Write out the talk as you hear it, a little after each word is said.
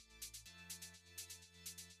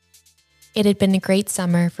It had been a great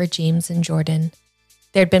summer for James and Jordan.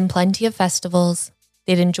 There had been plenty of festivals.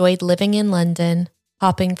 They'd enjoyed living in London,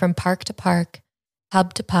 hopping from park to park,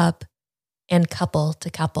 pub to pub, and couple to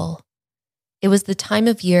couple. It was the time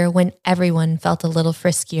of year when everyone felt a little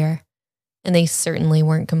friskier, and they certainly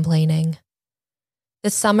weren't complaining. The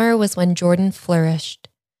summer was when Jordan flourished.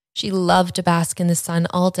 She loved to bask in the sun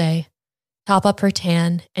all day, top up her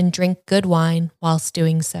tan, and drink good wine whilst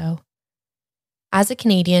doing so. As a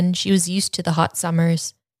Canadian, she was used to the hot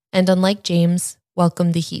summers, and unlike James,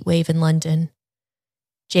 welcomed the heat wave in London.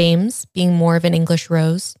 James, being more of an English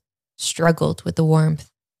rose, struggled with the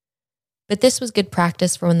warmth. But this was good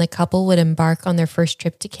practice for when the couple would embark on their first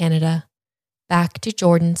trip to Canada, back to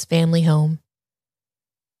Jordan's family home.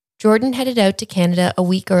 Jordan headed out to Canada a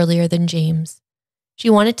week earlier than James. She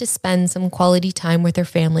wanted to spend some quality time with her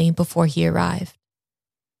family before he arrived.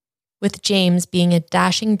 With James being a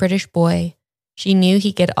dashing British boy, she knew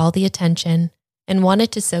he'd get all the attention and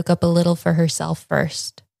wanted to soak up a little for herself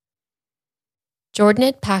first. Jordan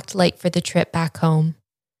had packed light for the trip back home.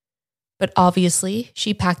 But obviously,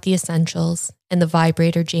 she packed the essentials, and the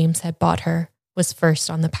vibrator James had bought her was first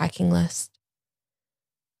on the packing list.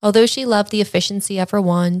 Although she loved the efficiency of her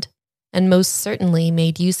wand, and most certainly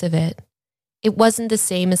made use of it, it wasn't the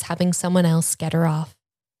same as having someone else get her off.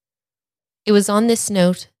 It was on this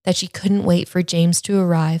note that she couldn't wait for James to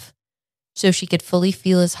arrive, so she could fully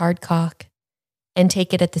feel his hard cock and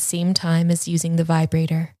take it at the same time as using the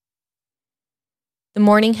vibrator. The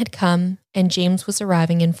morning had come, and James was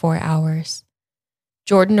arriving in 4 hours.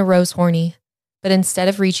 Jordan arose horny, but instead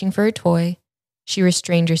of reaching for a toy, she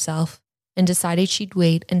restrained herself and decided she'd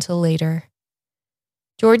wait until later.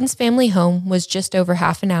 Jordan's family home was just over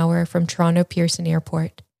half an hour from Toronto Pearson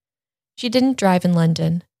Airport. She didn't drive in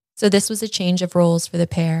London, so this was a change of roles for the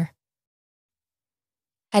pair.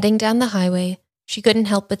 Heading down the highway, she couldn't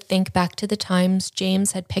help but think back to the times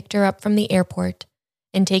James had picked her up from the airport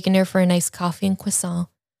and taken her for a nice coffee and croissant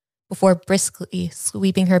before briskly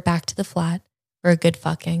sweeping her back to the flat for a good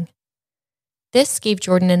fucking. This gave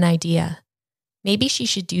Jordan an idea. Maybe she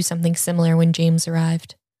should do something similar when James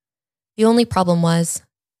arrived. The only problem was,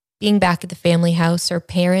 being back at the family house, her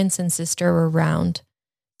parents and sister were around,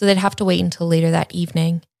 so they'd have to wait until later that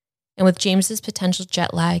evening, and with James's potential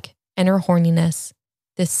jet lag and her horniness,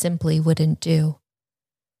 this simply wouldn't do.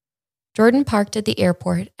 Jordan parked at the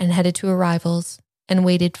airport and headed to arrivals and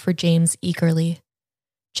waited for James eagerly.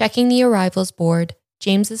 Checking the arrivals board,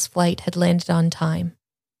 James's flight had landed on time,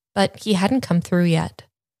 but he hadn't come through yet.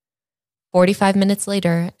 45 minutes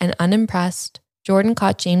later, and unimpressed, Jordan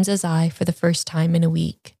caught James's eye for the first time in a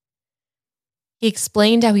week. He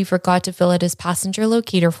explained how he forgot to fill out his passenger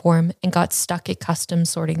locator form and got stuck at customs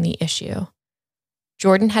sorting the issue.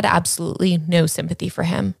 Jordan had absolutely no sympathy for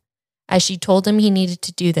him, as she told him he needed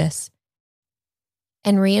to do this,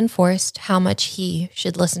 and reinforced how much he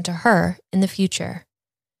should listen to her in the future.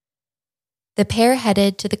 The pair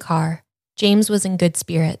headed to the car. James was in good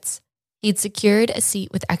spirits. He'd secured a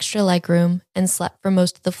seat with extra legroom and slept for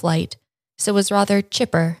most of the flight, so was rather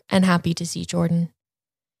chipper and happy to see Jordan.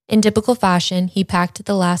 In typical fashion, he packed at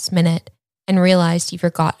the last minute and realized he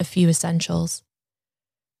forgot a few essentials.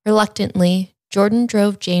 Reluctantly, Jordan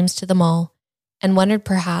drove James to the mall and wondered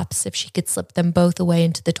perhaps if she could slip them both away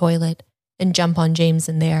into the toilet and jump on James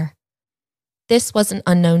in there. This wasn't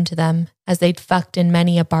unknown to them, as they'd fucked in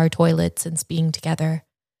many a bar toilet since being together.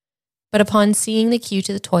 But upon seeing the queue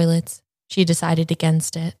to the toilets, she decided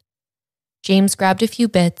against it. James grabbed a few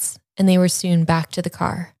bits, and they were soon back to the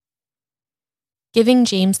car. Giving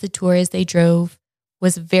James the tour as they drove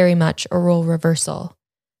was very much a role reversal,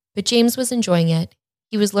 but James was enjoying it.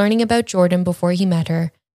 He was learning about Jordan before he met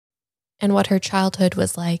her and what her childhood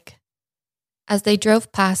was like. As they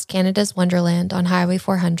drove past Canada's Wonderland on Highway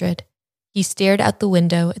 400, he stared out the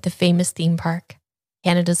window at the famous theme park,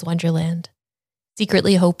 Canada's Wonderland,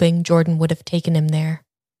 secretly hoping Jordan would have taken him there.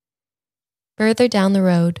 Further down the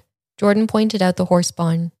road, Jordan pointed out the horse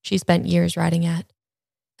barn she spent years riding at.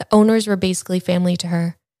 The owners were basically family to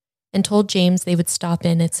her and told James they would stop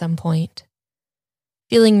in at some point.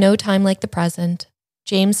 Feeling no time like the present,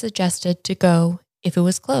 James suggested to go if it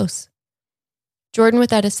was close. Jordan,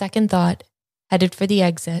 without a second thought, headed for the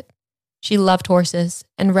exit. She loved horses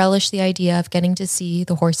and relished the idea of getting to see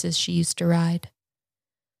the horses she used to ride.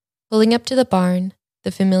 Pulling up to the barn,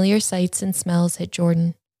 the familiar sights and smells hit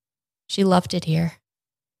Jordan. She loved it here.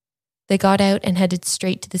 They got out and headed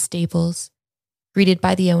straight to the stables, greeted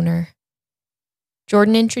by the owner.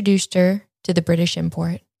 Jordan introduced her to the British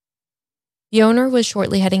import. The owner was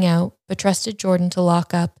shortly heading out, but trusted Jordan to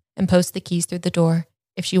lock up and post the keys through the door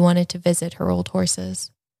if she wanted to visit her old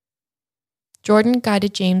horses. Jordan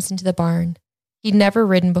guided James into the barn. He'd never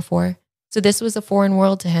ridden before, so this was a foreign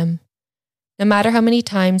world to him. No matter how many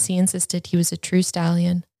times he insisted he was a true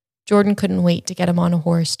stallion, Jordan couldn't wait to get him on a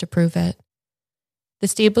horse to prove it. The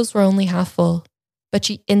stables were only half full, but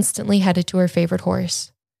she instantly headed to her favorite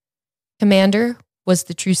horse. Commander was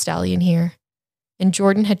the true stallion here, and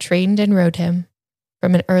Jordan had trained and rode him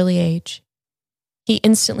from an early age. He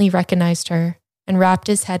instantly recognized her and wrapped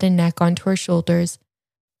his head and neck onto her shoulders.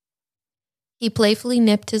 He playfully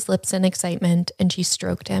nipped his lips in excitement, and she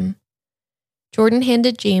stroked him. Jordan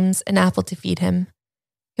handed James an apple to feed him.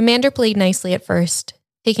 Commander played nicely at first,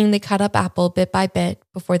 taking the cut-up apple bit by bit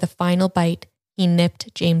before the final bite he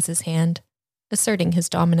nipped James's hand, asserting his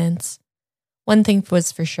dominance. One thing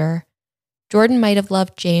was for sure. Jordan might have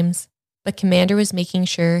loved James, but Commander was making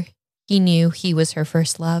sure he knew he was her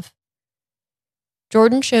first love.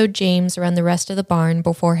 Jordan showed James around the rest of the barn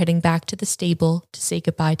before heading back to the stable to say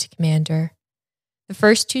goodbye to Commander. The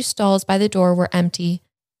first 2 stalls by the door were empty,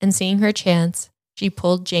 and seeing her chance, she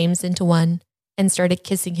pulled James into one and started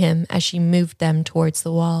kissing him as she moved them towards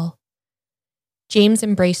the wall. James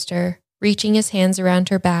embraced her, reaching his hands around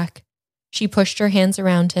her back. She pushed her hands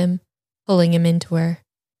around him, pulling him into her.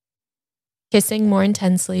 Kissing more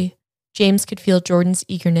intensely, James could feel Jordan's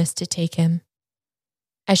eagerness to take him.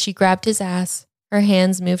 As she grabbed his ass, her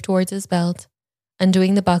hands moved towards his belt.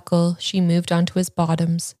 Undoing the buckle, she moved onto his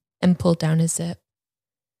bottoms and pulled down his zip.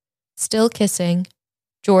 Still kissing,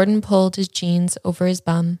 Jordan pulled his jeans over his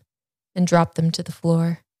bum and dropped them to the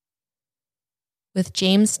floor. With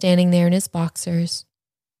James standing there in his boxers,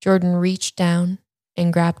 Jordan reached down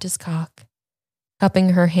and grabbed his cock, cupping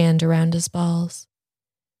her hand around his balls.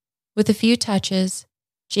 With a few touches,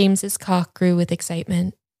 James's cock grew with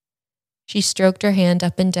excitement. She stroked her hand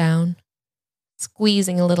up and down,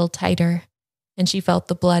 squeezing a little tighter, and she felt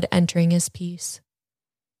the blood entering his piece.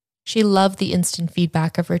 She loved the instant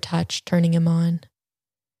feedback of her touch, turning him on.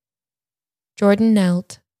 Jordan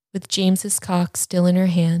knelt, with James's cock still in her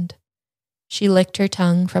hand. She licked her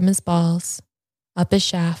tongue from his balls, up his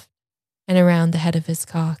shaft, and around the head of his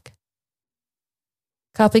cock.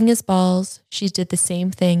 Cupping his balls, she did the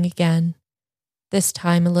same thing again, this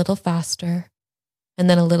time a little faster, and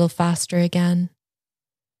then a little faster again.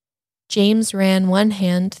 James ran one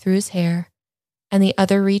hand through his hair, and the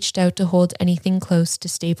other reached out to hold anything close to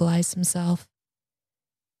stabilize himself.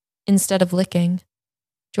 Instead of licking,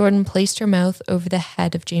 Jordan placed her mouth over the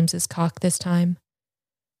head of James's cock this time.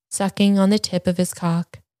 Sucking on the tip of his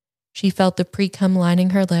cock, she felt the pre-cum lining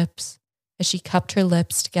her lips as she cupped her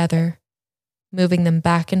lips together, moving them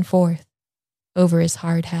back and forth over his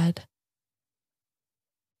hard head.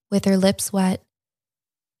 With her lips wet,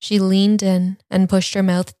 she leaned in and pushed her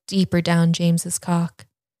mouth deeper down James's cock,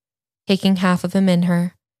 taking half of him in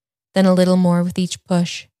her, then a little more with each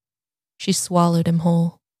push. She swallowed him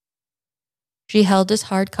whole. She held his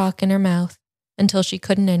hard cock in her mouth until she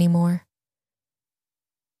couldn't anymore.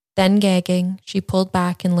 Then gagging, she pulled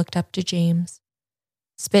back and looked up to James,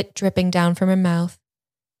 spit dripping down from her mouth,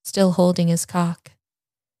 still holding his cock.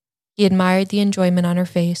 He admired the enjoyment on her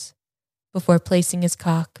face before placing his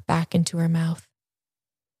cock back into her mouth.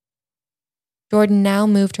 Jordan now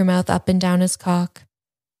moved her mouth up and down his cock,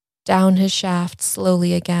 down his shaft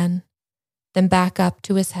slowly again, then back up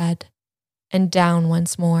to his head, and down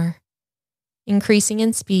once more. Increasing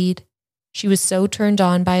in speed, she was so turned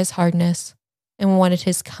on by his hardness and wanted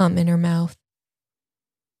his cum in her mouth.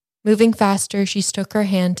 Moving faster, she took her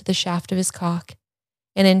hand to the shaft of his cock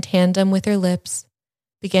and in tandem with her lips,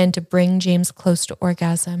 began to bring James close to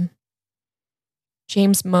orgasm.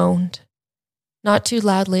 James moaned, not too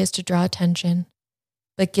loudly as to draw attention,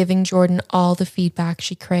 but giving Jordan all the feedback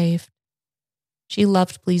she craved. She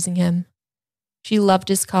loved pleasing him. She loved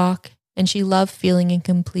his cock, and she loved feeling in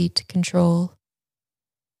complete control.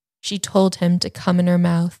 She told him to come in her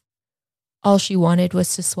mouth. All she wanted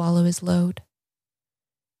was to swallow his load.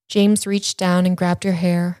 James reached down and grabbed her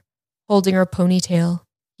hair. Holding her ponytail,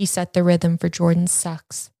 he set the rhythm for Jordan's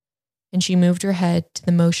sucks, and she moved her head to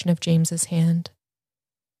the motion of James's hand.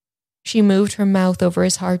 She moved her mouth over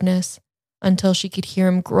his hardness until she could hear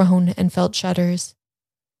him groan and felt shudders.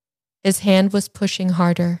 His hand was pushing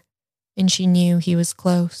harder, and she knew he was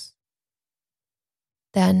close.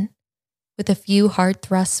 Then, with a few hard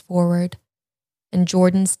thrusts forward and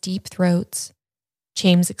Jordan's deep throats,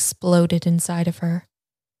 James exploded inside of her.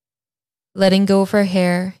 Letting go of her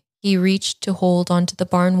hair, he reached to hold onto the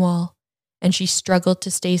barn wall, and she struggled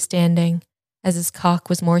to stay standing as his cock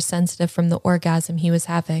was more sensitive from the orgasm he was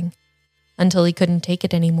having, until he couldn't take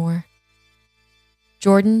it anymore.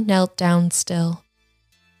 Jordan knelt down still,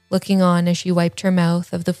 looking on as she wiped her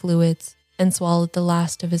mouth of the fluids and swallowed the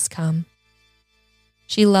last of his cum.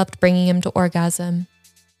 She loved bringing him to orgasm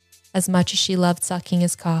as much as she loved sucking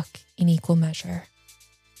his cock in equal measure.